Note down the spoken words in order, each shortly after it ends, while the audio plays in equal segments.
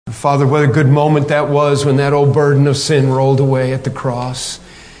Father, what a good moment that was when that old burden of sin rolled away at the cross.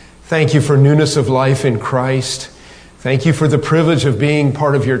 Thank you for newness of life in Christ. Thank you for the privilege of being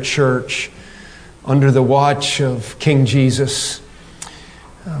part of your church under the watch of King Jesus.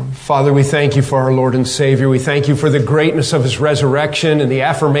 Father, we thank you for our Lord and Savior. We thank you for the greatness of his resurrection and the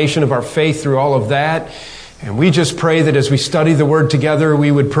affirmation of our faith through all of that. And we just pray that as we study the Word together, we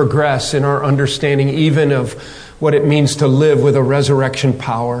would progress in our understanding even of what it means to live with a resurrection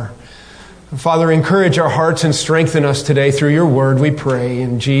power. Father, encourage our hearts and strengthen us today through your Word, we pray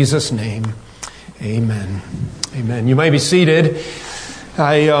in Jesus' name. Amen. Amen. You may be seated.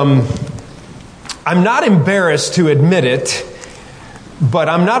 I'm not embarrassed to admit it, but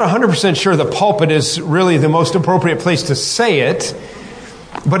I'm not 100% sure the pulpit is really the most appropriate place to say it.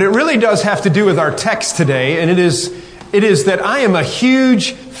 But it really does have to do with our text today, and it is that I am a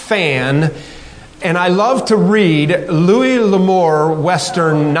huge fan, and I love to read Louis L'Amour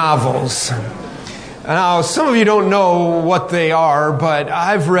Western novels. Now, some of you don't know what they are, but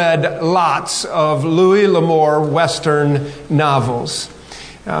I've read lots of Louis L'Amour Western novels.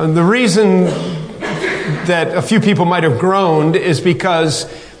 The reason that a few people might have groaned is because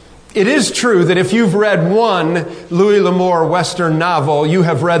it is true that if you've read one Louis L'Amour Western novel, you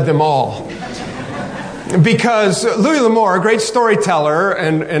have read them all. Because Louis L'Amour, a great storyteller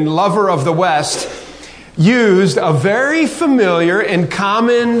and lover of the West, used a very familiar and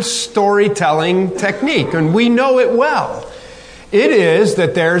common storytelling technique, and we know it well. It is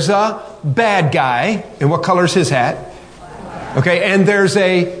that there's a bad guy, and what color is his hat? Okay, and there's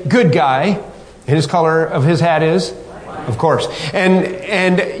a good guy, and his color of his hat is? Of course.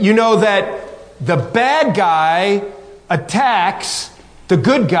 And you know that the bad guy attacks the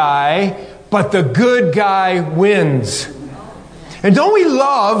good guy, but the good guy wins. And don't we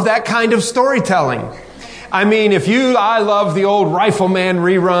love that kind of storytelling? I mean, I love the old Rifleman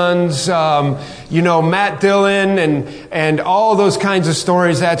reruns, Matt Dillon and all those kinds of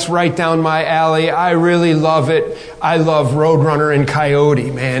stories. That's right down my alley. I really love it. I love Roadrunner and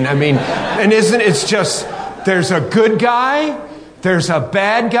Coyote, man. I mean, and it's just, there's a good guy, there's a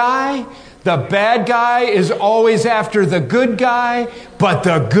bad guy. The bad guy is always after the good guy, but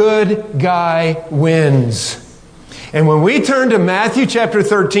the good guy wins. And when we turn to Matthew chapter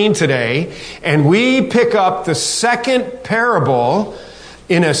 13 today, and we pick up the second parable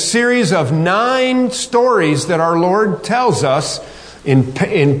in a series of 9 stories that our Lord tells us in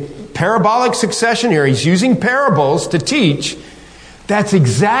parabolic succession here, he's using parables to teach. That's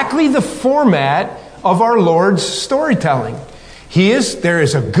exactly the format of our Lord's storytelling. There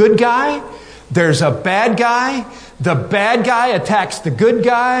is a good guy, there's a bad guy, the bad guy attacks the good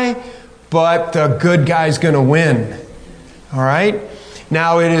guy, but the good guy's going to win. All right?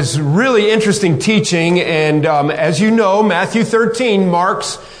 Now, it is really interesting teaching, and as you know, Matthew 13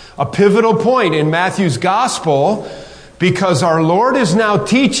 marks a pivotal point in Matthew's gospel because our Lord is now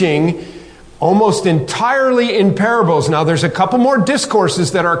teaching almost entirely in parables. Now, there's a couple more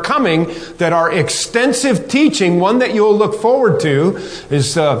discourses that are coming that are extensive teaching. One that you'll look forward to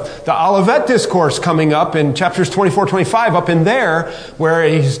is the Olivet Discourse coming up in chapters 24, 25, up in there,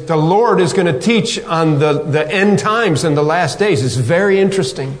 where the Lord is going to teach on the end times and the last days. It's very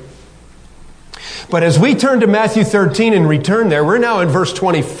interesting. But as we turn to Matthew 13 and return there, we're now in verse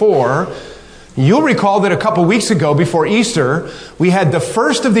 24. You'll recall that a couple weeks ago before Easter, we had the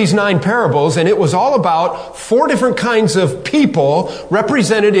first of these 9 parables, and it was all about 4 different kinds of people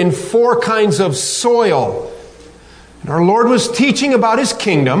represented in 4 kinds of soil. And our Lord was teaching about his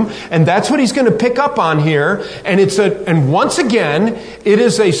kingdom, and that's what he's going to pick up on here. And once again, it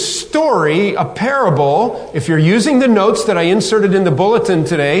is a story, a parable. If you're using the notes that I inserted in the bulletin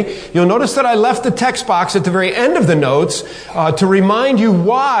today, you'll notice that I left the text box at the very end of the notes to remind you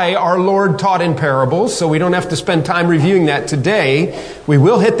why our Lord taught in parables, so we don't have to spend time reviewing that today. We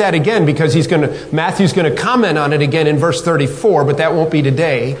will hit that again because Matthew's going to comment on it again in verse 34, but that won't be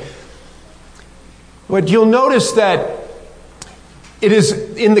today. But you'll notice that it is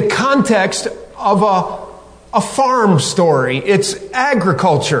in the context of a farm story. It's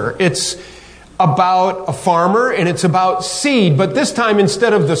agriculture. It's about a farmer and it's about seed. But this time,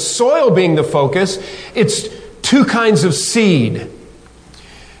 instead of the soil being the focus, it's 2 kinds of seed.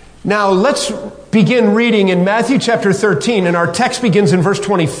 Now, let's begin reading in Matthew chapter 13. And our text begins in verse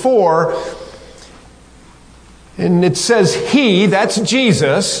 24. And it says, He, that's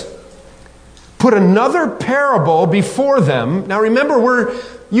Jesus, put another parable before them. Now remember, we're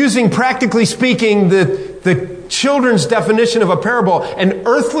using, practically speaking, the children's definition of a parable, an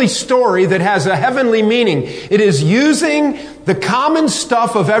earthly story that has a heavenly meaning. It is using the common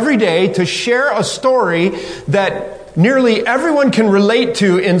stuff of every day to share a story that nearly everyone can relate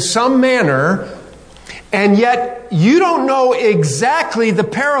to in some manner, and yet you don't know exactly the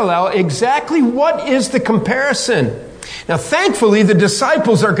parallel, exactly what is the comparison. Now, thankfully, the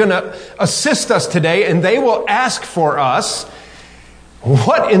disciples are going to assist us today, and they will ask for us,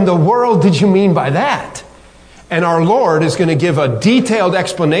 what in the world did you mean by that? And our Lord is going to give a detailed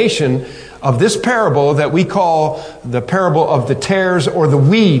explanation of this parable that we call the parable of the tares or the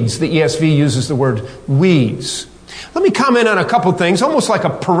weeds. The ESV uses the word weeds. Let me comment on a couple things, almost like a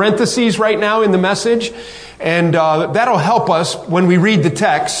parenthesis right now in the message, and that'll help us when we read the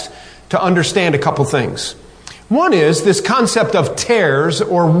text to understand a couple things. One is this concept of tares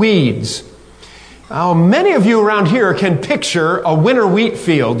or weeds. Many of you around here can picture a winter wheat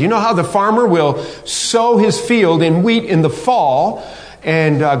field. You know how the farmer will sow his field in wheat in the fall,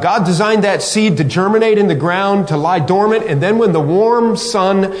 and God designed that seed to germinate in the ground, to lie dormant, and then when the warm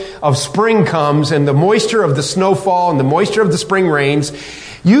sun of spring comes and the moisture of the snowfall and the moisture of the spring rains,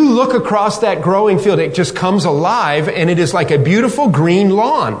 you look across that growing field, it just comes alive, and it is like a beautiful green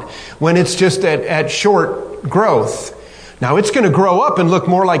lawn when it's just at short growth. Now, it's going to grow up and look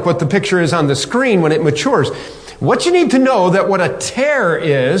more like what the picture is on the screen when it matures. What you need to know that what a tare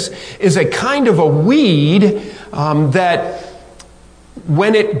is a kind of a weed that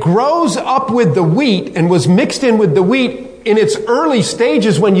when it grows up with the wheat and was mixed in with the wheat in its early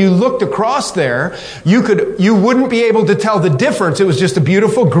stages, when you looked across there, you wouldn't be able to tell the difference. It was just a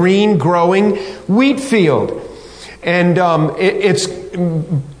beautiful green growing wheat field. And it's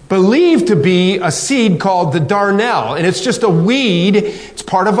believed to be a seed called the darnel. And it's just a weed. It's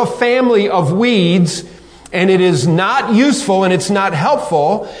part of a family of weeds. And it is not useful and it's not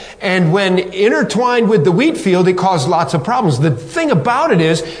helpful. And when intertwined with the wheat field, it caused lots of problems. The thing about it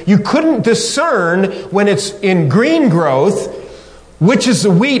is you couldn't discern when it's in green growth which is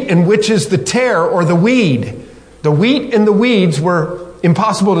the wheat and which is the tare or the weed. The wheat and the weeds were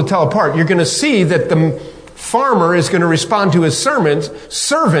impossible to tell apart. You're going to see that the farmer is going to respond to his servants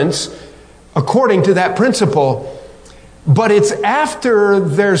according to that principle. But it's after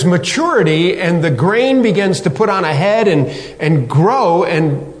there's maturity and the grain begins to put on a head and grow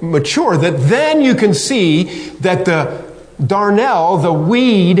and mature that then you can see that the darnel, the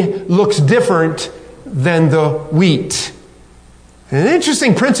weed, looks different than the wheat. An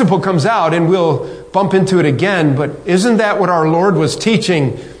interesting principle comes out, and we'll bump into it again, but isn't that what our Lord was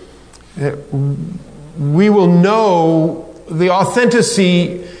teaching? We will know the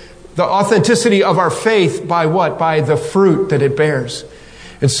authenticity of our faith by what? By the fruit that it bears.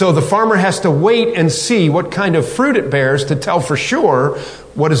 And so the farmer has to wait and see what kind of fruit it bears to tell for sure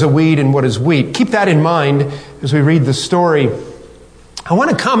what is a weed and what is wheat. Keep that in mind as we read the story. I want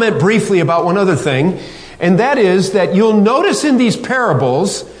to comment briefly about one other thing, and that is that you'll notice in these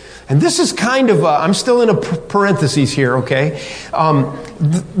parables, and this is kind of I'm still in a parentheses here, okay?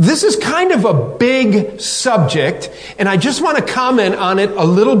 This is kind of a big subject, and I just want to comment on it a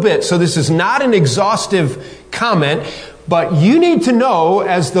little bit. So this is not an exhaustive comment, but you need to know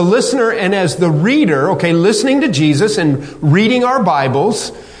as the listener and as the reader, okay, listening to Jesus and reading our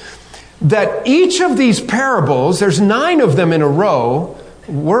Bibles, that each of these parables, there's 9 of them in a row.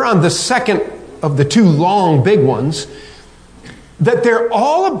 We're on the second of the 2 long big ones. That they're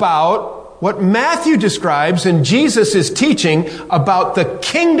all about what Matthew describes and Jesus is teaching about the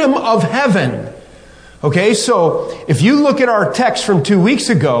kingdom of heaven. Okay, so if you look at our text from 2 weeks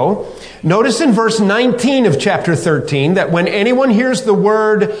ago, notice in verse 19 of chapter 13 that when anyone hears the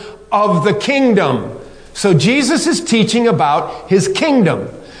word of the kingdom, so Jesus is teaching about his kingdom.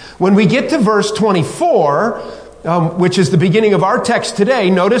 When we get to verse 24, which is the beginning of our text today,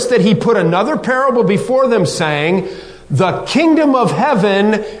 notice that he put another parable before them saying, the kingdom of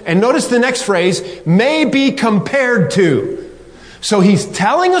heaven, and notice the next phrase, may be compared to. So he's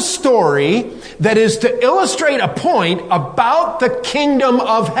telling a story that is to illustrate a point about the kingdom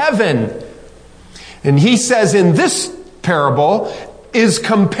of heaven. And he says in this parable is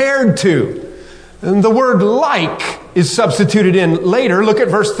compared to. And the word like is substituted in later. Look at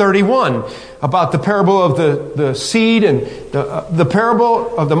verse 31 about the parable of the seed and the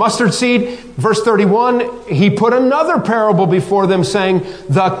parable of the mustard seed. Verse 31, he put another parable before them saying,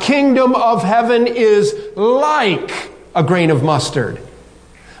 the kingdom of heaven is like a grain of mustard.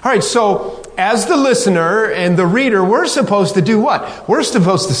 All right, so as the listener and the reader, we're supposed to do what? We're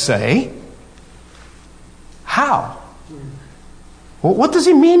supposed to say, how? Well, what does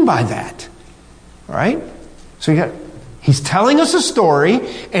he mean by that? All right? So he's telling us a story,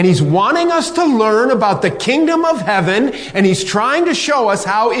 and he's wanting us to learn about the kingdom of heaven, and he's trying to show us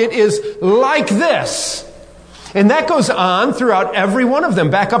how it is like this. And that goes on throughout every one of them.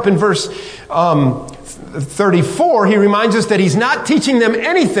 Back up in verse 34, he reminds us that he's not teaching them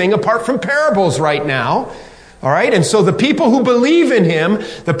anything apart from parables right now. All right? And so the people who believe in him,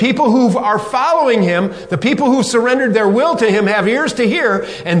 the people who are following him, the people who surrendered their will to him have ears to hear,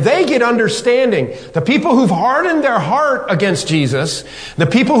 and they get understanding. The people who've hardened their heart against Jesus, the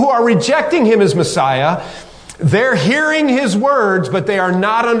people who are rejecting him as Messiah, they're hearing his words, but they are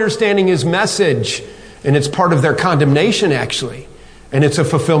not understanding his message. And it's part of their condemnation, actually. And it's a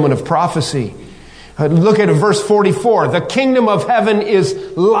fulfillment of prophecy. Look at verse 44. The kingdom of heaven is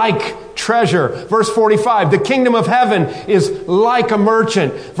like treasure. Verse 45. The kingdom of heaven is like a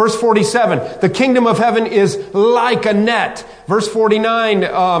merchant. Verse 47. The kingdom of heaven is like a net. Verse 49.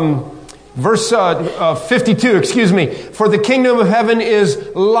 Verse 52. Excuse me. For the kingdom of heaven is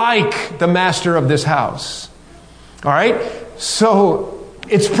like the master of this house. All right. So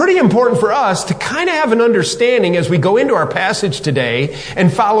it's pretty important for us to kind of have an understanding as we go into our passage today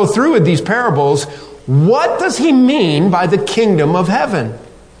and follow through with these parables. What does he mean by the kingdom of heaven?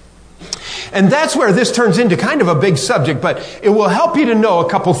 And that's where this turns into kind of a big subject, but it will help you to know a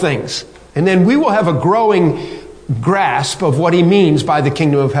couple things. And then we will have a growing grasp of what he means by the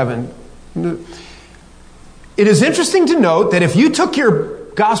kingdom of heaven. It is interesting to note that if you took your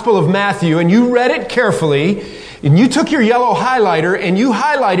Gospel of Matthew and you read it carefully, and you took your yellow highlighter and you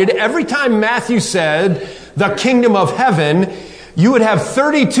highlighted every time Matthew said the kingdom of heaven, you would have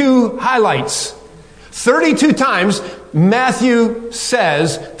 32 highlights. 32 times Matthew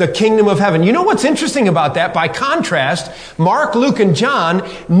says the kingdom of heaven. You know what's interesting about that? By contrast, Mark, Luke, and John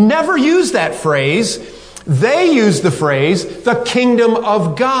never use that phrase. They use the phrase, the kingdom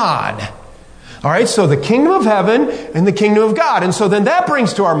of God. All right, so the kingdom of heaven and the kingdom of God. And so then that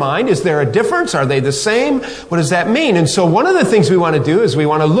brings to our mind, is there a difference? Are they the same? What does that mean? And so one of the things we want to do is we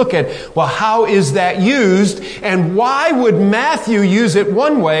want to look at, well, how is that used? And why would Matthew use it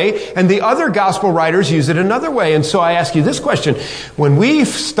one way and the other gospel writers use it another way? And so I ask you this question. When we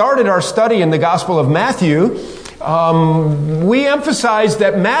started our study in the Gospel of Matthew, we emphasized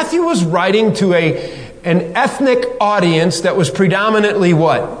that Matthew was writing to an ethnic audience that was predominantly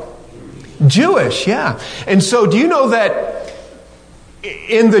what? Jewish, yeah. And so do you know that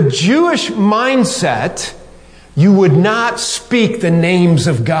in the Jewish mindset, you would not speak the names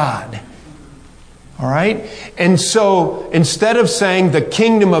of God? All right? And so instead of saying the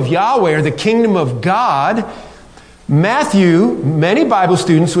kingdom of Yahweh or the kingdom of God, Matthew, many Bible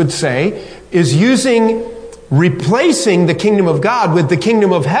students would say, is replacing the kingdom of God with the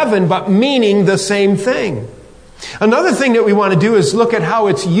kingdom of heaven, but meaning the same thing. Another thing that we want to do is look at how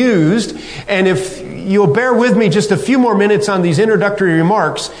it's used. And if you'll bear with me just a few more minutes on these introductory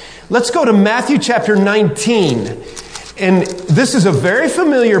remarks, let's go to Matthew chapter 19. And this is a very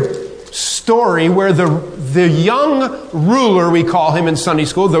familiar story where the young ruler, we call him in Sunday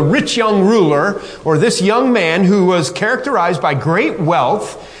school, the rich young ruler, or this young man who was characterized by great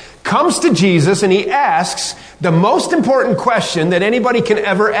wealth, comes to Jesus and he asks the most important question that anybody can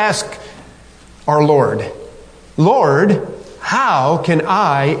ever ask our Lord. Lord, how can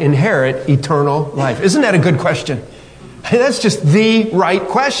I inherit eternal life? Isn't that a good question? That's just the right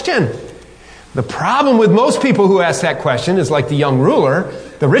question. The problem with most people who ask that question is like the young ruler,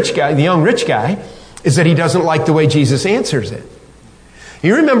 the young rich guy, is that he doesn't like the way Jesus answers it.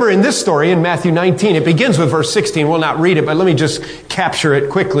 You remember in this story in Matthew 19, it begins with verse 16. We'll not read it, but let me just capture it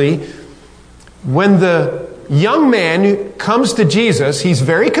quickly. When the young man comes to Jesus, he's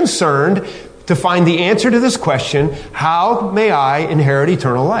very concerned to find the answer to this question, how may I inherit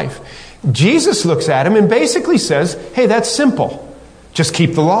eternal life? Jesus looks at him and basically says, hey, that's simple. Just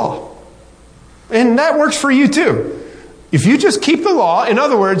keep the law. And that works for you too. If you just keep the law, in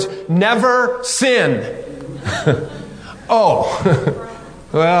other words, never sin. Oh,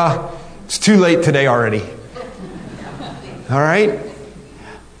 well, it's too late today already. All right?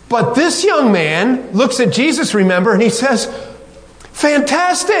 But this young man looks at Jesus, remember, and he says,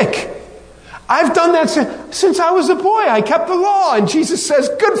 fantastic. I've done that since I was a boy. I kept the law. And Jesus says,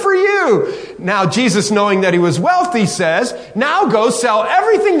 good for you. Now, Jesus, knowing that he was wealthy, says, now go sell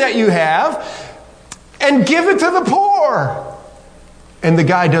everything that you have and give it to the poor. And the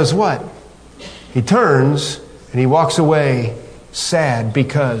guy does what? He turns and he walks away sad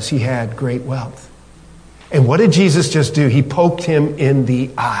because he had great wealth. And what did Jesus just do? He poked him in the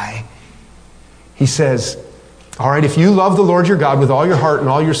eye. He says, all right, if you love the Lord your God with all your heart and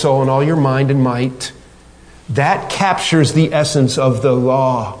all your soul and all your mind and might, that captures the essence of the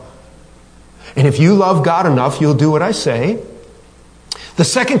law. And if you love God enough, you'll do what I say. The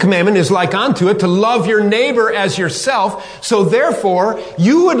second commandment is like unto it, to love your neighbor as yourself. So therefore,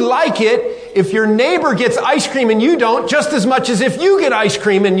 you would like it if your neighbor gets ice cream and you don't, just as much as if you get ice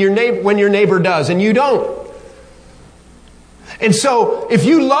cream and when your neighbor does and you don't. And so, if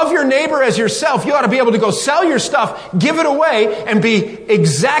you love your neighbor as yourself, you ought to be able to go sell your stuff, give it away, and be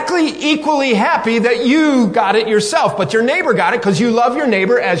exactly equally happy that you got it yourself. But your neighbor got it because you love your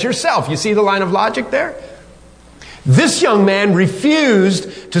neighbor as yourself. You see the line of logic there? This young man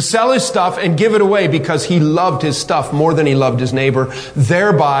refused to sell his stuff and give it away because he loved his stuff more than he loved his neighbor,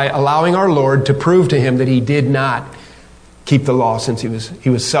 thereby allowing our Lord to prove to him that he did not keep the law since he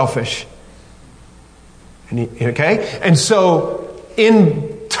was selfish. And so,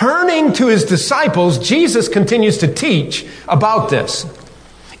 in turning to his disciples, Jesus continues to teach about this.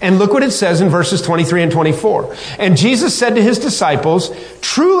 And look what it says in verses 23 and 24. And Jesus said to his disciples,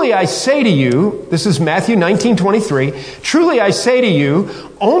 "Truly I say to you," this is Matthew 19:23, "Truly I say to you,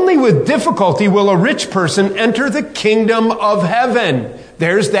 only with difficulty will a rich person enter the kingdom of heaven."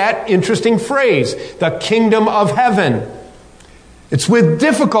 There's that interesting phrase, the kingdom of heaven. It's with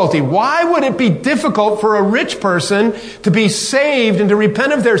difficulty. Why would it be difficult for a rich person to be saved and to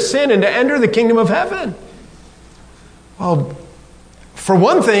repent of their sin and to enter the kingdom of heaven? Well, for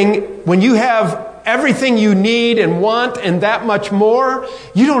one thing, when you have everything you need and want and that much more,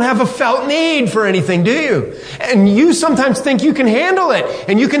 you don't have a felt need for anything, do you? And you sometimes think you can handle it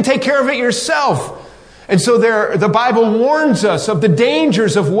and you can take care of it yourself. And so the Bible warns us of the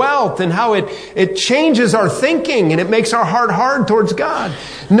dangers of wealth and how it changes our thinking and it makes our heart hard towards God.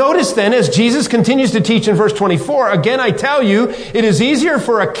 Notice then, as Jesus continues to teach in verse 24, "Again I tell you, it is easier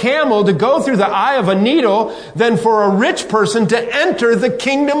for a camel to go through the eye of a needle than for a rich person to enter the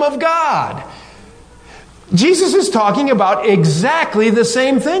kingdom of God." Jesus is talking about exactly the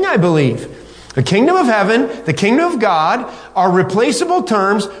same thing, I believe. The kingdom of heaven, the kingdom of God are replaceable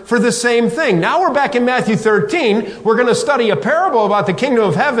terms for the same thing. Now we're back in Matthew 13. We're going to study a parable about the kingdom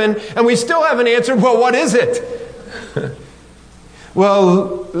of heaven, and we still haven't answered, well, what is it?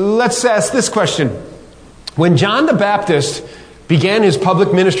 Well, let's ask this question. When John the Baptist began his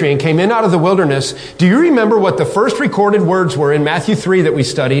public ministry and came in out of the wilderness, do you remember what the first recorded words were in Matthew 3 that we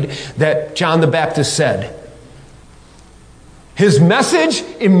studied that John the Baptist said? His message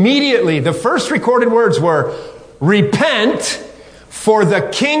immediately, the first recorded words were, "Repent, for the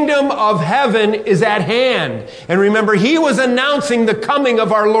kingdom of heaven is at hand." And remember, he was announcing the coming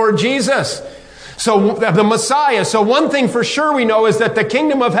of our Lord Jesus. So the Messiah. So one thing for sure we know is that the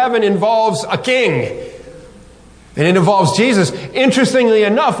kingdom of heaven involves a king. And it involves Jesus. Interestingly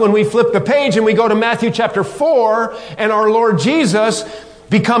enough, when we flip the page and we go to Matthew chapter 4, and our Lord Jesus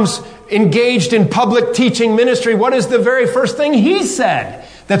becomes engaged in public teaching ministry, what is the very first thing he said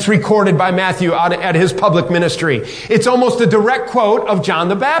that's recorded by Matthew at his public ministry? It's almost a direct quote of John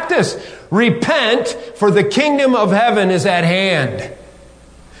the Baptist. "Repent, for the kingdom of heaven is at hand."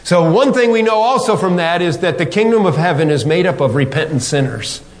 So one thing we know also from that is that the kingdom of heaven is made up of repentant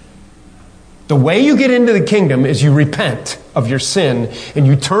sinners. The way you get into the kingdom is you repent of your sin and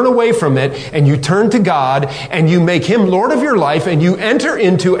you turn away from it and you turn to God and you make Him Lord of your life and you enter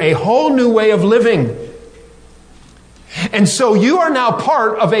into a whole new way of living. And so you are now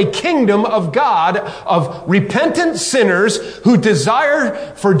part of a kingdom of God, of repentant sinners who desire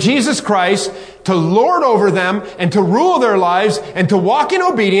for Jesus Christ to lord over them and to rule their lives and to walk in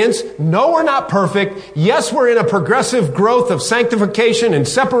obedience. No, we're not perfect. Yes, we're in a progressive growth of sanctification and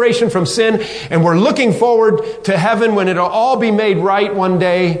separation from sin, and we're looking forward to heaven when it'll all be made right one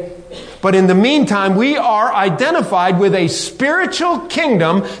day. But in the meantime, we are identified with a spiritual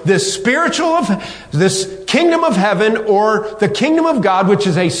kingdom, this kingdom of heaven, or the kingdom of God, which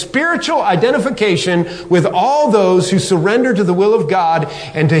is a spiritual identification with all those who surrender to the will of God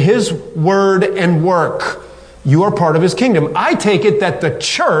and to His word and work. You are part of His kingdom. I take it that the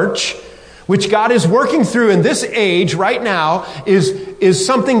church, which God is working through in this age right now, is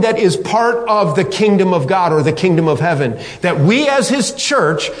something that is part of the kingdom of God or the kingdom of heaven. That we as His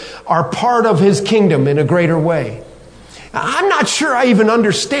church are part of His kingdom in a greater way. I'm not sure I even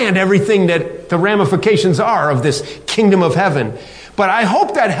understand everything that the ramifications are of this kingdom of heaven, but I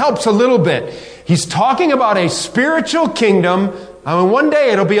hope that helps a little bit. He's talking about a spiritual kingdom. I mean, one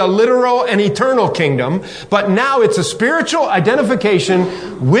day it'll be a literal and eternal kingdom, but now it's a spiritual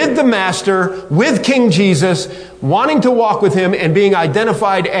identification with the Master, with King Jesus, wanting to walk with Him and being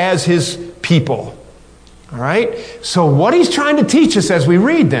identified as His people. All right? So what He's trying to teach us as we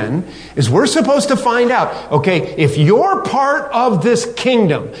read then is we're supposed to find out, okay, if you're part of this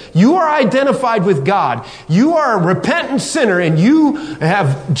kingdom, you are identified with God, you are a repentant sinner, and you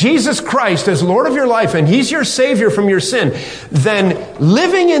have Jesus Christ as Lord of your life, and He's your Savior from your sin, then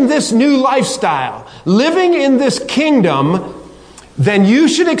living in this new lifestyle, living in this kingdom, then you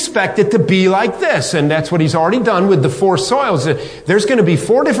should expect it to be like this. And that's what he's already done with the 4 soils. There's going to be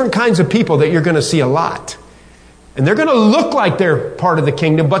 4 different kinds of people that you're going to see a lot. And they're going to look like they're part of the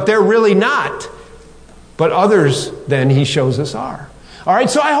kingdom, but they're really not. But others, then, he shows us are. All right,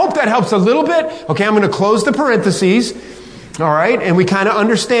 so I hope that helps a little bit. Okay, I'm going to close the parentheses. All right, and we kind of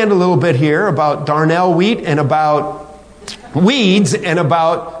understand a little bit here about darnel wheat and about weeds and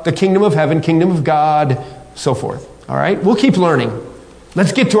about the kingdom of heaven, kingdom of God, so forth. All right, we'll keep learning.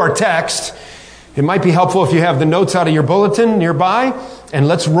 Let's get to our text. It might be helpful if you have the notes out of your bulletin nearby, and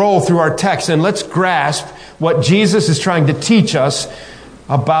let's roll through our text and let's grasp what Jesus is trying to teach us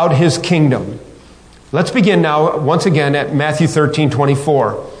about his kingdom. Let's begin now, once again, at Matthew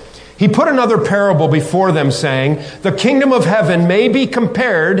 13:24. He put another parable before them, saying, "The kingdom of heaven may be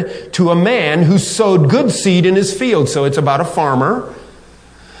compared to a man who sowed good seed in his field." So it's about a farmer.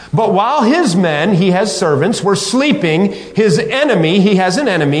 "But while his men," he has servants, "were sleeping, his enemy," he has an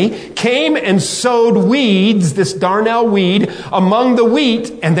enemy, "came and sowed weeds," this darnel weed, "among the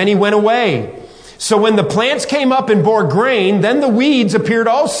wheat, and then he went away. So when the plants came up and bore grain, then the weeds appeared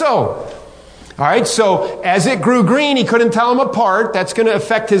also." All right, so as it grew green, he couldn't tell them apart. That's going to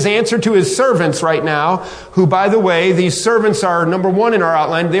affect his answer to his servants right now, who, by the way, these servants are, number 1 in our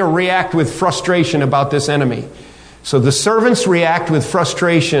outline, they react with frustration about this enemy. So the servants react with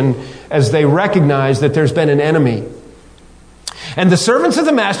frustration as they recognize that there's been an enemy. "And the servants of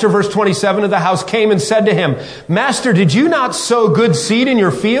the master," verse 27, "of the house came and said to him, 'Master, did you not sow good seed in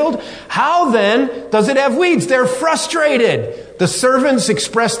your field? How then does it have weeds?'" They're frustrated. The servants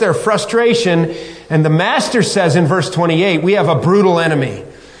express their frustration, and the master says in verse 28, we have a brutal enemy.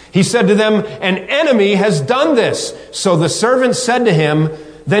 He said to them, "An enemy has done this." So the servants said to him,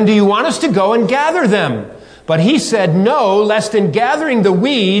 "Then do you want us to go and gather them?" But he said, "No, lest in gathering the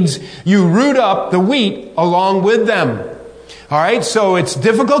weeds, you root up the wheat along with them." All right, so it's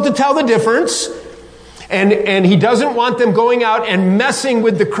difficult to tell the difference. And he doesn't want them going out and messing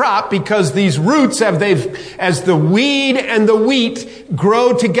with the crop, because these roots as the weed and the wheat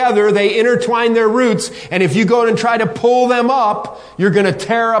grow together, they intertwine their roots. And if you go and try to pull them up, you're going to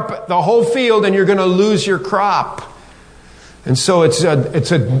tear up the whole field and you're going to lose your crop. And so it's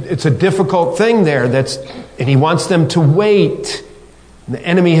a difficult thing there. And he wants them to wait. And the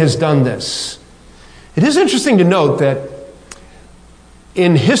enemy has done this. It is interesting to note that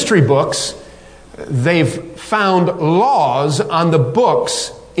in history books, they've found laws on the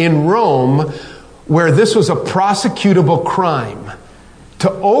books in Rome where this was a prosecutable crime.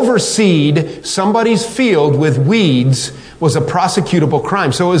 To overseed somebody's field with weeds was a prosecutable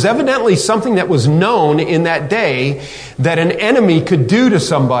crime. So it was evidently something that was known in that day that an enemy could do to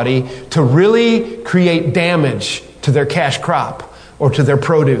somebody to really create damage to their cash crop or to their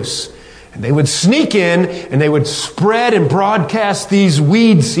produce. And they would sneak in and they would spread and broadcast these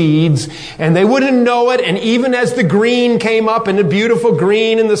weed seeds, and they wouldn't know it. And even as the green came up, and the beautiful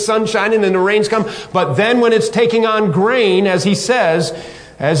green and the sunshine and then the rains come, but then when it's taking on grain, as he says,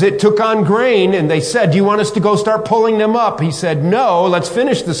 as it took on grain, and they said, "Do you want us to go start pulling them up?" He said, "No, let's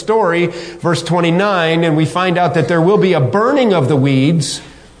finish the story." Verse 29, and we find out that there will be a burning of the weeds.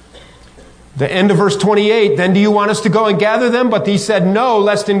 The end of verse 28, "Then do you want us to go and gather them?" But he said, "No,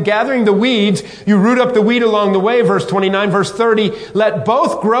 lest in gathering the weeds, you root up the wheat along the way." Verse 29, verse 30, "Let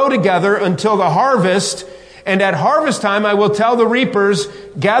both grow together until the harvest. And at harvest time, I will tell the reapers,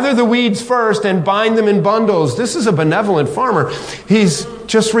 gather the weeds first and bind them in bundles." This is a benevolent farmer. He's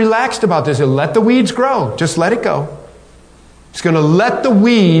just relaxed about this. He'll let the weeds grow. Just let it go. He's going to let the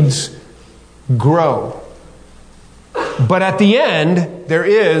weeds grow. But at the end, there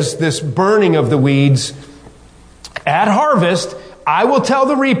is this burning of the weeds. "At harvest, I will tell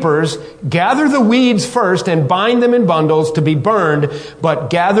the reapers, gather the weeds first and bind them in bundles to be burned, but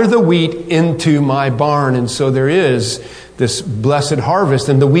gather the wheat into my barn." And so there is this blessed harvest,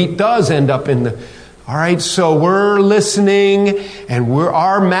 and the wheat does end up in the... All right, so we're listening, and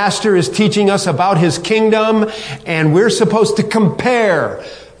our master is teaching us about his kingdom, and we're supposed to compare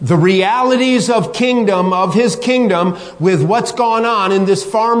the realities of his kingdom, with what's gone on in this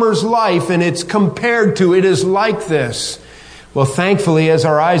farmer's life, and it's compared to, it is like this. Well, thankfully, as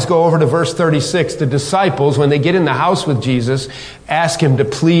our eyes go over to verse 36, the disciples, when they get in the house with Jesus, ask him to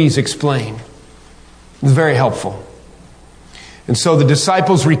please explain. It's very helpful. And so the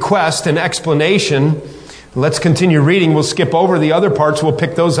disciples request an explanation. Let's continue reading. We'll skip over the other parts. We'll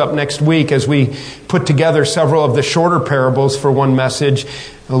pick those up next week as we put together several of the shorter parables for one message,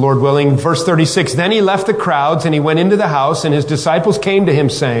 the Lord willing. Verse 36, "Then he left the crowds and he went into the house, and his disciples came to him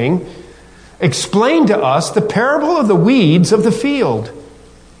saying, 'Explain to us the parable of the weeds of the field.'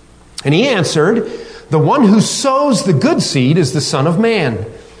 And he answered, The one who sows the good seed is the Son of Man.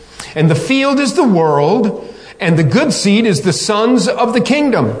 And the field is the world, and the good seed is the sons of the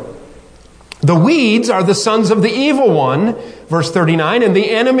kingdom. The weeds are the sons of the evil one, verse 39, and the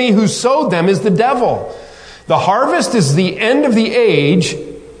enemy who sowed them is the devil. The harvest is the end of the age,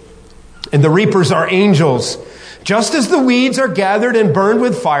 and the reapers are angels. Just as the weeds are gathered and burned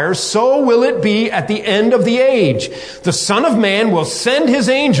with fire, so will it be at the end of the age. The Son of Man will send his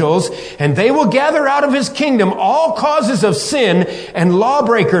angels, and they will gather out of his kingdom all causes of sin and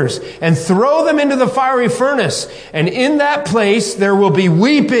lawbreakers, and throw them into the fiery furnace. And in that place there will be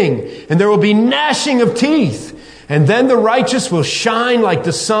weeping, and there will be gnashing of teeth. And then the righteous will shine like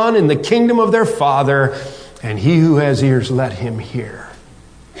the sun in the kingdom of their Father. And he who has ears, let him hear.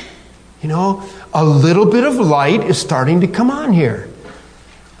 You know, a little bit of light is starting to come on here.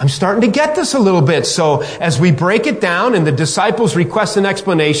 I'm starting to get this a little bit. So as we break it down and the disciples request an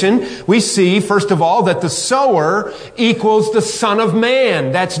explanation, we see, first of all, that the sower equals the Son of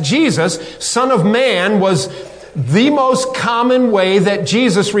Man. That's Jesus. Son of Man was the most common way that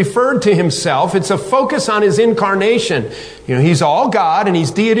Jesus referred to himself. It's a focus on his incarnation. You know, he's all God and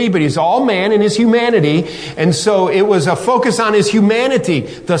he's deity, but he's all man in his humanity. And so it was a focus on his humanity,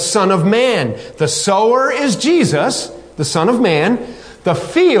 the Son of Man. The sower is Jesus, the Son of Man. The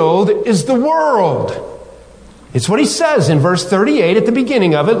field is the world. It's what he says in verse 38 at the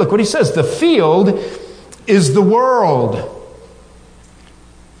beginning of it. Look what he says. The field is the world.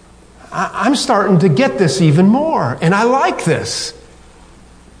 I'm starting to get this even more, and I like this.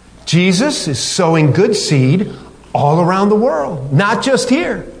 Jesus is sowing good seed all around the world, not just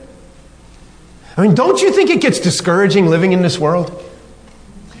here. I mean, don't you think it gets discouraging living in this world?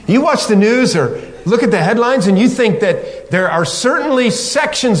 You watch the news or look at the headlines and you think that there are certainly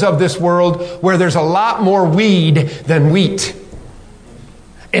sections of this world where there's a lot more weed than wheat.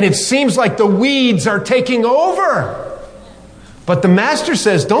 And it seems like the weeds are taking over. But the master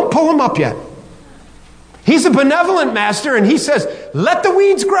says, don't pull him up yet. He's a benevolent master, and he says, let the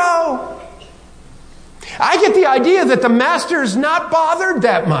weeds grow. I get the idea that the master is not bothered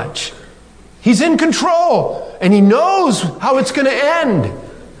that much. He's in control, and he knows how it's going to end.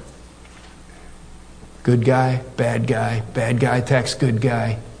 Good guy attacks good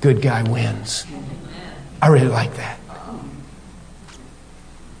guy wins. I really like that.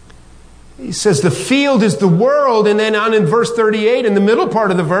 He says the field is the world, and then on in verse 38, in the middle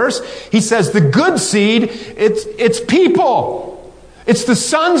part of the verse, he says the good seed, it's people. It's the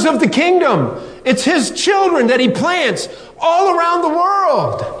sons of the kingdom. It's his children that he plants all around the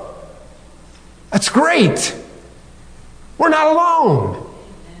world. That's great. We're not alone.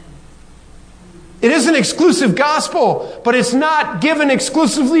 It is an exclusive gospel, but it's not given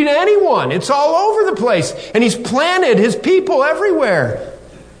exclusively to anyone. It's all over the place, and he's planted his people everywhere.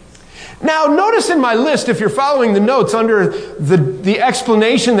 Now, notice in my list, if you're following the notes under the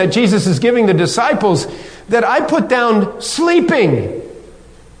explanation that Jesus is giving the disciples, that I put down sleeping.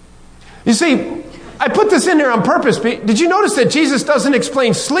 You see, I put this in there on purpose. Did you notice that Jesus doesn't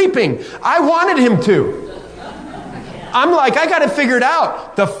explain sleeping? I wanted him to. I'm like, I got to figure it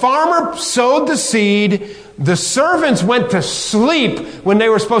out. The farmer sowed the seed. The servants went to sleep when they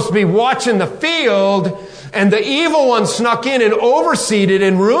were supposed to be watching the field. And the evil one snuck in and overseeded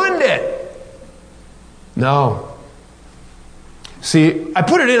and ruined it. No. See, I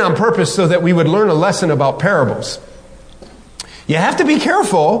put it in on purpose so that we would learn a lesson about parables. You have to be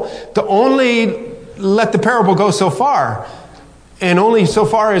careful to only let the parable go so far. And only so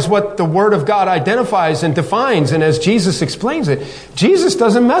far as what the Word of God identifies and defines. And as Jesus explains it, Jesus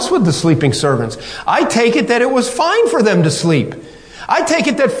doesn't mess with the sleeping servants. I take it that it was fine for them to sleep. I take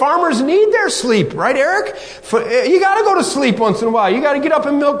it that farmers need their sleep, right, Eric? You got to go to sleep once in a while. You got to get up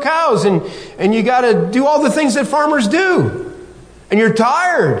and milk cows, and you got to do all the things that farmers do. And you're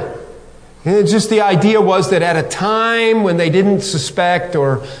tired. And it's just the idea was that at a time when they didn't suspect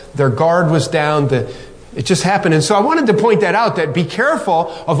or their guard was down, it just happened. And so I wanted to point that out, that be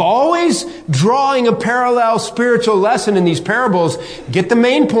careful of always drawing a parallel spiritual lesson in these parables. Get the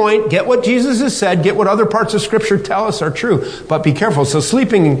main point, get what Jesus has said, get what other parts of Scripture tell us are true. But be careful. So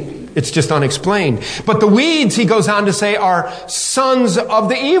sleeping, it's just unexplained. But the weeds, he goes on to say, are sons of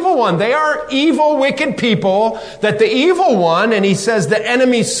the evil one. They are evil, wicked people that the evil one, and he says the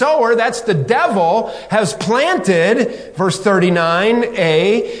enemy sower, that's the devil, has planted, verse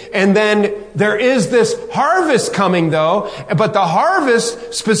 39a, and then there is this harvest coming, though, but the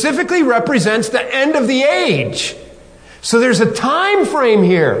harvest specifically represents the end of the age. So there's a time frame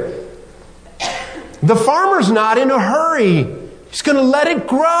here. The farmer's not in a hurry. He's going to let it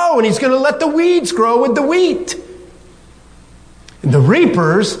grow, and he's going to let the weeds grow with the wheat. And the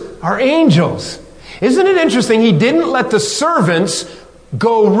reapers are angels. Isn't it interesting? He didn't let the servants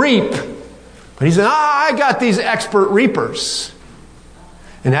go reap. But he said, I got these expert reapers.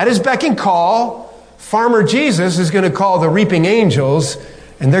 And at his beck and call, Farmer Jesus is going to call the reaping angels,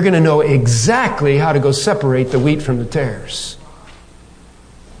 and they're going to know exactly how to go separate the wheat from the tares.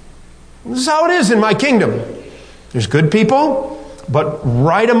 This is how it is in my kingdom. There's good people, but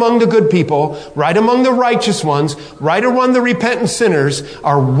right among the good people, right among the righteous ones, right among the repentant sinners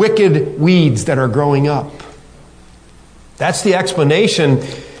are wicked weeds that are growing up. That's the explanation.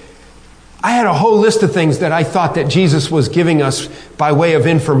 I had a whole list of things that I thought that Jesus was giving us by way of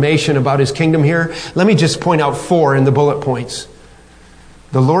information about his kingdom here. Let me just point out 4 in the bullet points.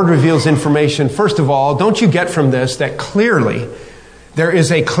 The Lord reveals information. First of all, don't you get from this that clearly there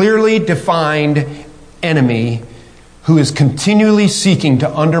is a clearly defined enemy who is continually seeking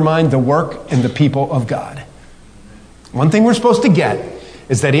to undermine the work and the people of God. One thing we're supposed to get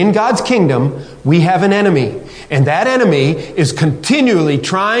is that in God's kingdom, we have an enemy. And that enemy is continually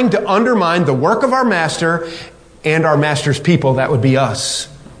trying to undermine the work of our master and our master's people. That would be us.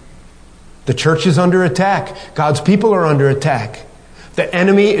 The church is under attack. God's people are under attack. The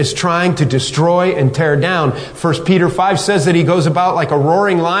enemy is trying to destroy and tear down. 1 Peter 5 says that he goes about like a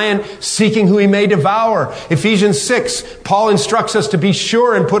roaring lion, seeking who he may devour. Ephesians 6, Paul instructs us to be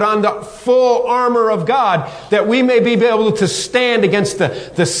sure and put on the full armor of God, that we may be able to stand against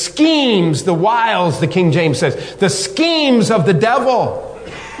the schemes, the wiles, the King James says, the schemes of the devil.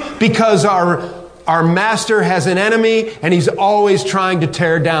 Because our master has an enemy, and he's always trying to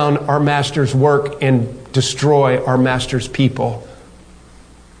tear down our master's work and destroy our master's people.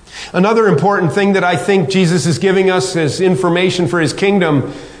 Another important thing that I think Jesus is giving us as information for his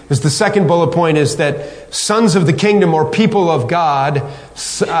kingdom is the second bullet point, is that sons of the kingdom or people of God,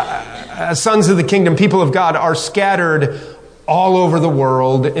 sons of the kingdom, people of God are scattered all over the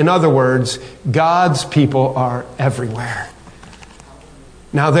world. In other words, God's people are everywhere.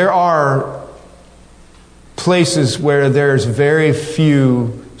 Now there are places where there's very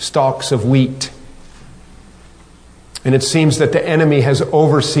few stalks of wheat. And it seems that the enemy has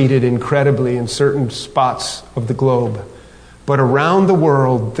overseeded incredibly in certain spots of the globe. But around the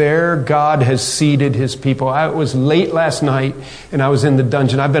world, there God has seeded his people. It was late last night, and I was in the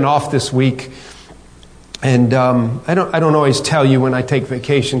dungeon. I've been off this week. And I don't always tell you when I take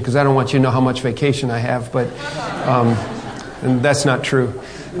vacation, because I don't want you to know how much vacation I have. But and that's not true.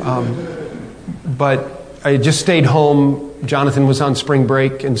 But I just stayed home. Jonathan was on spring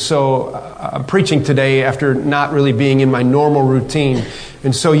break, and so I'm preaching today after not really being in my normal routine.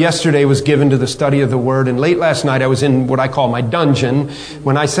 And so yesterday was given to the study of the Word, and late last night I was in what I call my dungeon.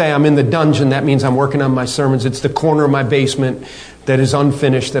 When I say I'm in the dungeon, that means I'm working on my sermons. It's the corner of my basement that is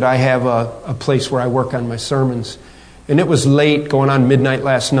unfinished, that I have a place where I work on my sermons. And it was late, going on midnight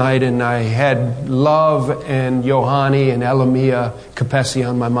last night, and I had Love and Yohani and Elamia Capesi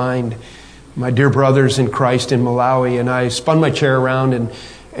on my mind, my dear brothers in Christ in Malawi. And I spun my chair around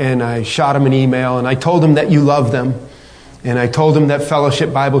and I shot them an email, and I told them that you love them. And I told them that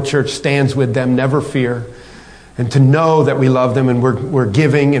Fellowship Bible Church stands with them, never fear. And to know that we love them, and we're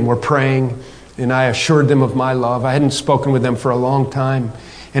giving and we're praying. And I assured them of my love. I hadn't spoken with them for a long time.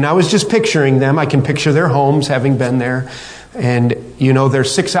 And I was just picturing them. I can picture their homes, having been there. And, you know, they're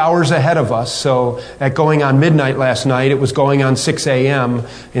 6 hours ahead of us. So at going on midnight last night, it was going on 6 a.m.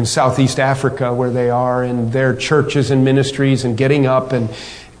 in Southeast Africa, where they are, and their churches and ministries, and getting up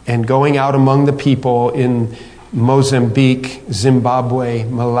and going out among the people in Mozambique, Zimbabwe,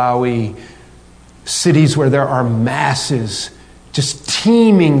 Malawi, cities where there are masses just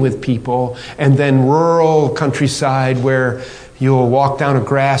teeming with people, and then rural countryside where you'll walk down a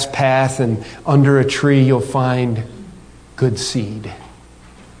grass path, and under a tree you'll find good seed.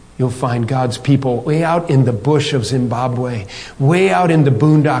 You'll find God's people way out in the bush of Zimbabwe, way out in the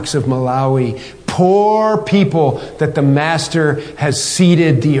boondocks of Malawi, poor people that the Master has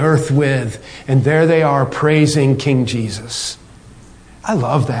seeded the earth with. And there they are praising King Jesus. I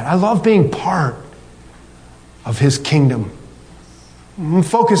love that. I love being part of his kingdom. I'm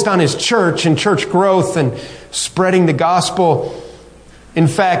focused on his church and church growth and spreading the gospel. In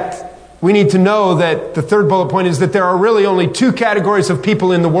fact, we need to know that the third bullet point is that there are really only two categories of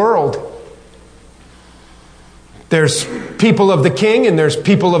people in the world. There's people of the king and there's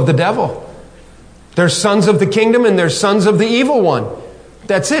people of the devil. There's sons of the kingdom and there's sons of the evil one.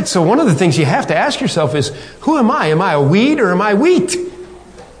 That's it. So one of the things you have to ask yourself is, who am I? Am I a weed or am I wheat?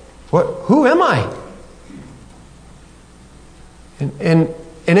 Who am I? And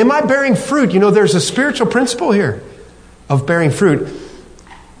am I bearing fruit? You know, there's a spiritual principle here of bearing fruit.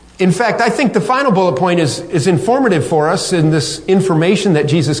 In fact, I think the final bullet point is informative for us in this information that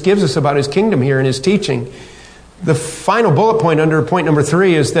Jesus gives us about his kingdom here in his teaching. The final bullet point under point number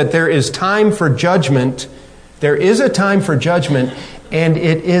 3 is that there is time for judgment. There is a time for judgment, and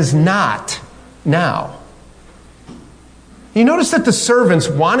it is not now. You notice that the servants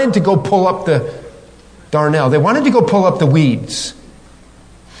wanted to go pull up the darnel. They wanted to go pull up the weeds.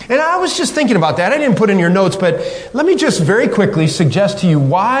 And I was just thinking about that. I didn't put in your notes, but let me just very quickly suggest to you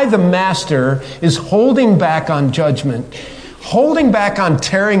why the master is holding back on judgment, holding back on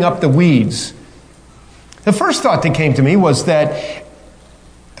tearing up the weeds. The first thought that came to me was that,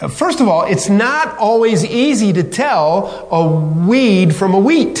 first of all, it's not always easy to tell a weed from a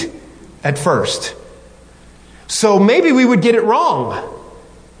wheat at first. So maybe we would get it wrong.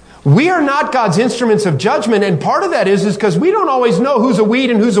 We are not God's instruments of judgment, and part of that is because we don't always know who's a weed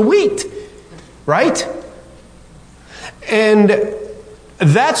and who's a wheat, right? And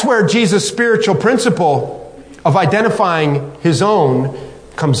that's where Jesus' spiritual principle of identifying his own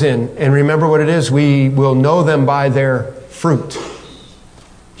comes in. And remember what it is, we will know them by their fruit.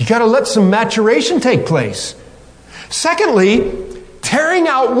 You got to let some maturation take place. Secondly, tearing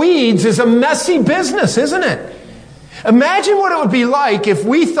out weeds is a messy business, isn't it? Imagine what it would be like if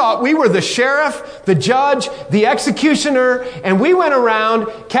we thought we were the sheriff, the judge, the executioner, and we went around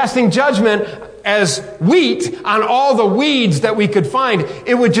casting judgment as wheat on all the weeds that we could find.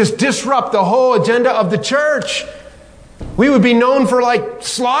 It would just disrupt the whole agenda of the church. We would be known for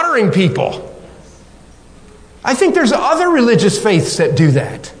slaughtering people. I think there's other religious faiths that do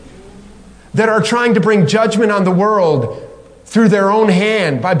that are trying to bring judgment on the world through their own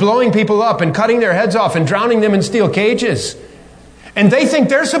hand by blowing people up and cutting their heads off and drowning them in steel cages. And they think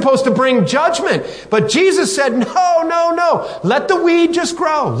they're supposed to bring judgment. But Jesus said, no. Let the weed just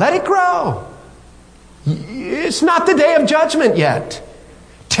grow. Let it grow. It's not the day of judgment yet.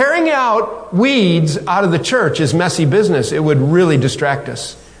 Tearing out weeds out of the church is messy business. It would really distract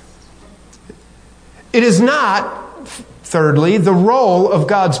us. It is not, thirdly, the role of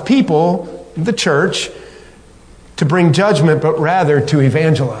God's people, the church, to bring judgment, but rather to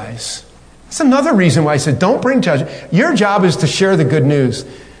evangelize. That's another reason why I said, don't bring judgment. Your job is to share the good news,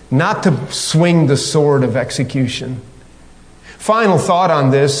 not to swing the sword of execution. Final thought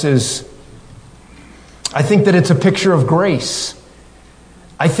on this is, I think that it's a picture of grace.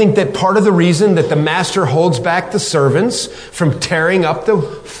 I think that part of the reason that the master holds back the servants from tearing up the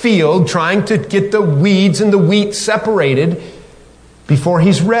field, trying to get the weeds and the wheat separated before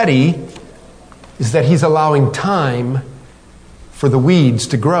he's ready, is that he's allowing time for the weeds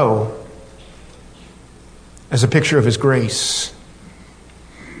to grow as a picture of his grace.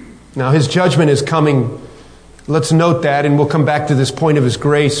 Now, his judgment is coming. Let's note that, and we'll come back to this point of his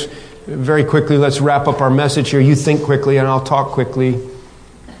grace very quickly. Let's wrap up our message here. You think quickly, and I'll talk quickly.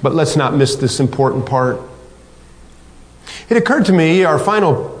 But let's not miss this important part. It occurred to me, our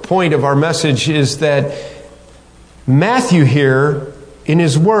final point of our message is that Matthew here, in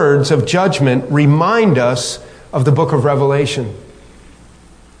his words of judgment, remind us of the book of Revelation.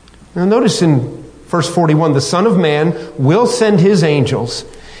 Now notice in verse 41, the Son of Man will send his angels,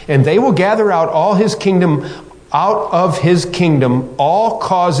 and they will gather out of his kingdom all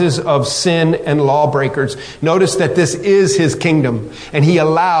causes of sin and lawbreakers. Notice that this is his kingdom, and he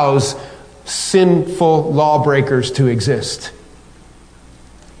allows sinful lawbreakers to exist.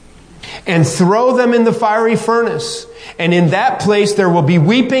 And throw them in the fiery furnace. And in that place there will be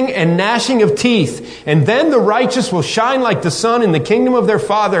weeping and gnashing of teeth. And then the righteous will shine like the sun in the kingdom of their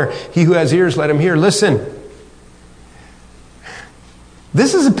Father. He who has ears, let him hear. Listen.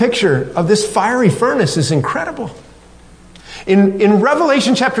 This is a picture of this fiery furnace. It's incredible. In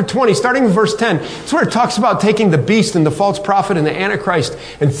Revelation chapter 20, starting with verse 10, it's where it talks about taking the beast and the false prophet and the Antichrist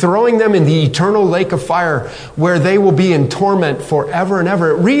and throwing them in the eternal lake of fire where they will be in torment forever and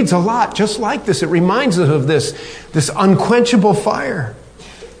ever. It reads a lot just like this. It reminds us of this unquenchable fire.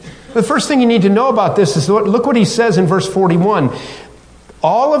 The first thing you need to know about this is look what he says in verse 41.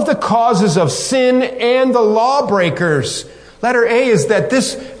 All of the causes of sin and the lawbreakers. Letter A is that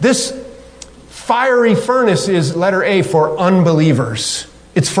this fiery furnace is, letter A, for unbelievers.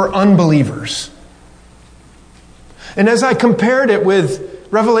 It's for unbelievers. And as I compared it with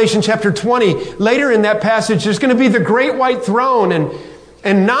Revelation chapter 20, later in that passage, there's going to be the great white throne,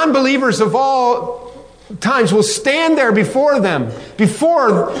 and non-believers of all times will stand there before them,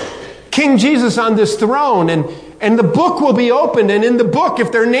 before King Jesus on this throne, and the book will be opened, and in the book,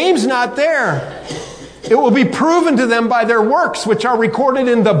 if their name's not there, it will be proven to them by their works, which are recorded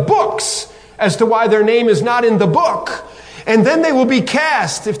in the books, as to why their name is not in the book. And then they will be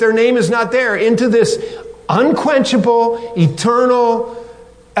cast, if their name is not there, into this unquenchable, eternal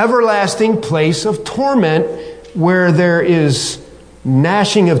everlasting place of torment where there is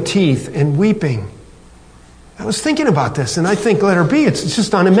gnashing of teeth and weeping. I was thinking about this, and I think letter B, it's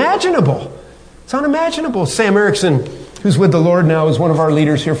just unimaginable. It's unimaginable. Sam Erickson, who's with the Lord now, is one of our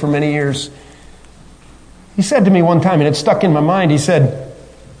leaders here for many years. He said to me one time, and it stuck in my mind, he said,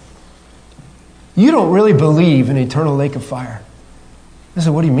 "You don't really believe in an eternal lake of fire." I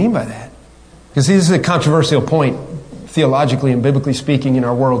said, "What do you mean by that?" Because this is a controversial point, theologically and biblically speaking, in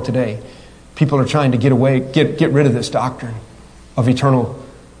our world today. People are trying to get rid of this doctrine of eternal,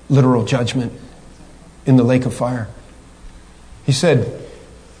 literal judgment in the lake of fire. He said,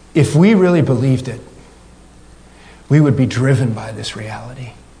 if we really believed it, we would be driven by this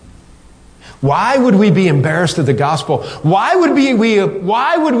reality. Why would we be embarrassed of the gospel? Why would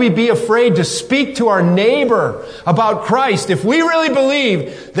we be afraid to speak to our neighbor about Christ if we really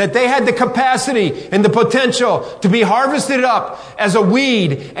believe that they had the capacity and the potential to be harvested up as a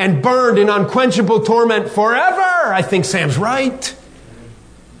weed and burned in unquenchable torment forever? I think Sam's right.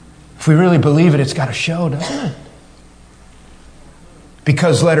 If we really believe it, it's got to show, doesn't it?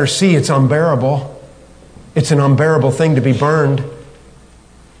 Because letter C, it's unbearable. It's an unbearable thing to be burned.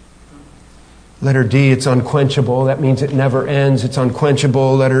 Letter D, it's unquenchable. That means it never ends. It's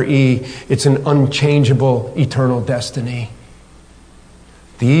unquenchable. Letter E, it's an unchangeable eternal destiny.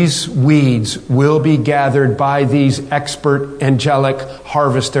 These weeds will be gathered by these expert angelic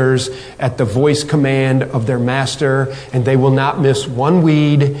harvesters at the voice command of their master, and they will not miss one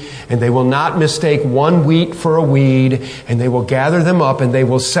weed, and they will not mistake one wheat for a weed, and they will gather them up, and they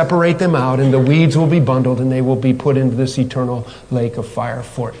will separate them out, and the weeds will be bundled, and they will be put into this eternal lake of fire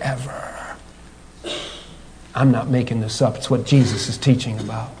forever. I'm not making this up. It's what Jesus is teaching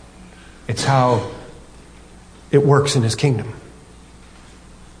about. It's how it works in his kingdom.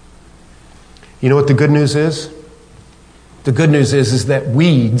 You know what the good news is? The good news is that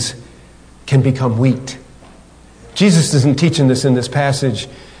weeds can become wheat. Jesus isn't teaching this in this passage,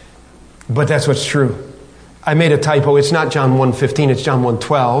 but that's what's true. I made a typo. It's not John 1:15, it's John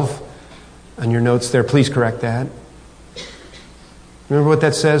 1:12. On your notes there, please correct that. Remember what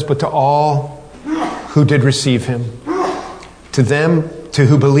that says? But to all who did receive him, to them, to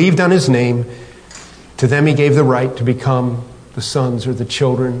who believed on his name, to them he gave the right to become the sons or the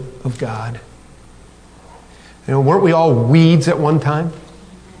children of God. You know, weren't we all weeds at one time?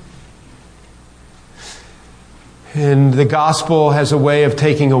 And the gospel has a way of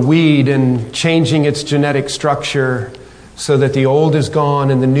taking a weed and changing its genetic structure so that the old is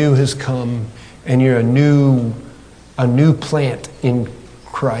gone and the new has come, and you're a new plant in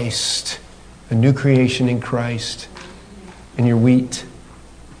Christ, a new creation in Christ, and you're wheat.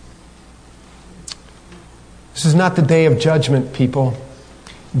 This is not the day of judgment, people.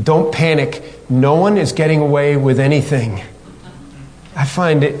 Don't panic. No one is getting away with anything. I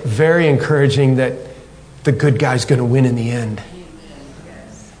find it very encouraging that the good guy's going to win in the end.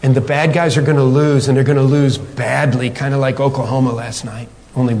 And the bad guys are going to lose, and they're going to lose badly, kind of like Oklahoma last night,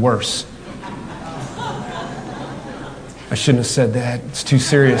 only worse. I shouldn't have said that. It's too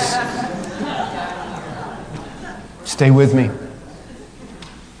serious. Stay with me.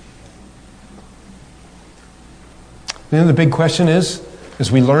 You know, the big question is,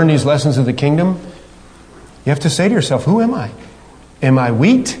 as we learn these lessons of the kingdom, you have to say to yourself, who am I? Am I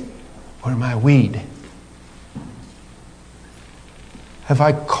wheat or am I a weed? Have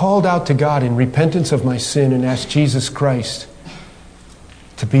I called out to God in repentance of my sin and asked Jesus Christ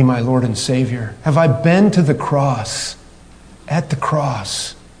to be my Lord and Savior? Have I been to the cross, at the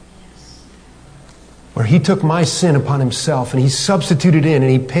cross, where he took my sin upon himself and he substituted in and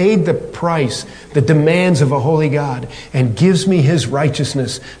he paid the price, the demands of a holy God, and gives me his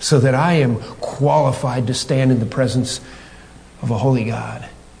righteousness so that I am qualified to stand in the presence of a holy God?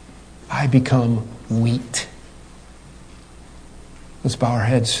 I become wheat. Let's bow our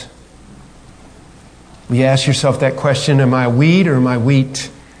heads. Will you ask yourself that question, am I a weed or am I wheat?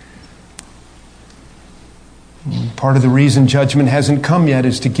 Part of the reason judgment hasn't come yet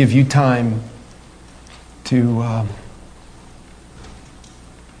is to give you time to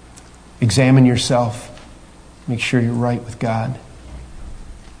examine yourself, make sure you're right with God.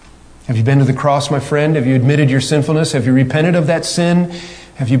 Have you been to the cross, my friend? Have you admitted your sinfulness? Have you repented of that sin?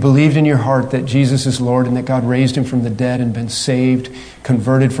 Have you believed in your heart that Jesus is Lord and that God raised him from the dead and been saved,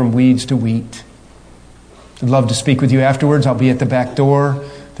 converted from weeds to wheat? I'd love to speak with you afterwards. I'll be at the back door.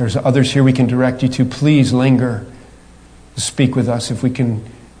 There's others here we can direct you to. Please linger to speak with us if we can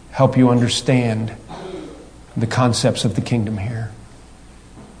help you understand the concepts of the kingdom here.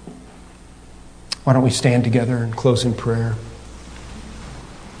 Why don't we stand together and close in prayer?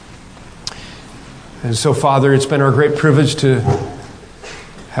 And so, Father, it's been our great privilege to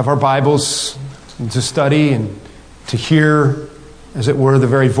have our Bibles to study and to hear, as it were, the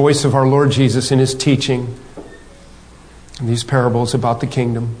very voice of our Lord Jesus in his teaching and these parables about the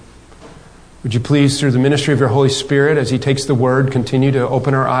kingdom. Would you please, through the ministry of your Holy Spirit, as he takes the word, continue to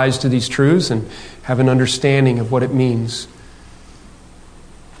open our eyes to these truths and have an understanding of what it means.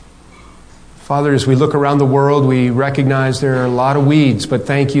 Father, as we look around the world, we recognize there are a lot of weeds, but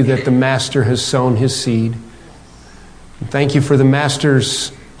thank you that the Master has sown his seed. And thank you for the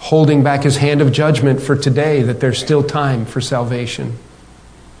Master's holding back his hand of judgment for today, that there's still time for salvation.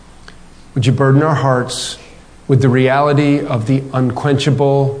 Would you burden our hearts with the reality of the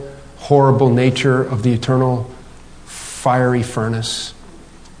unquenchable, horrible nature of the eternal fiery furnace?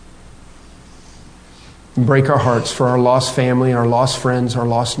 And break our hearts for our lost family, our lost friends, our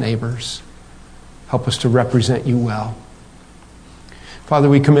lost neighbors. Help us to represent you well. Father,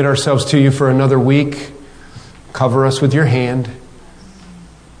 we commit ourselves to you for another week. Cover us with your hand.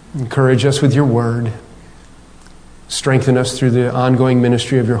 Encourage us with your word. Strengthen us through the ongoing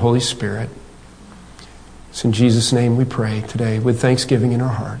ministry of your Holy Spirit. It's in Jesus' name we pray today with thanksgiving in our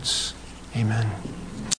hearts. Amen.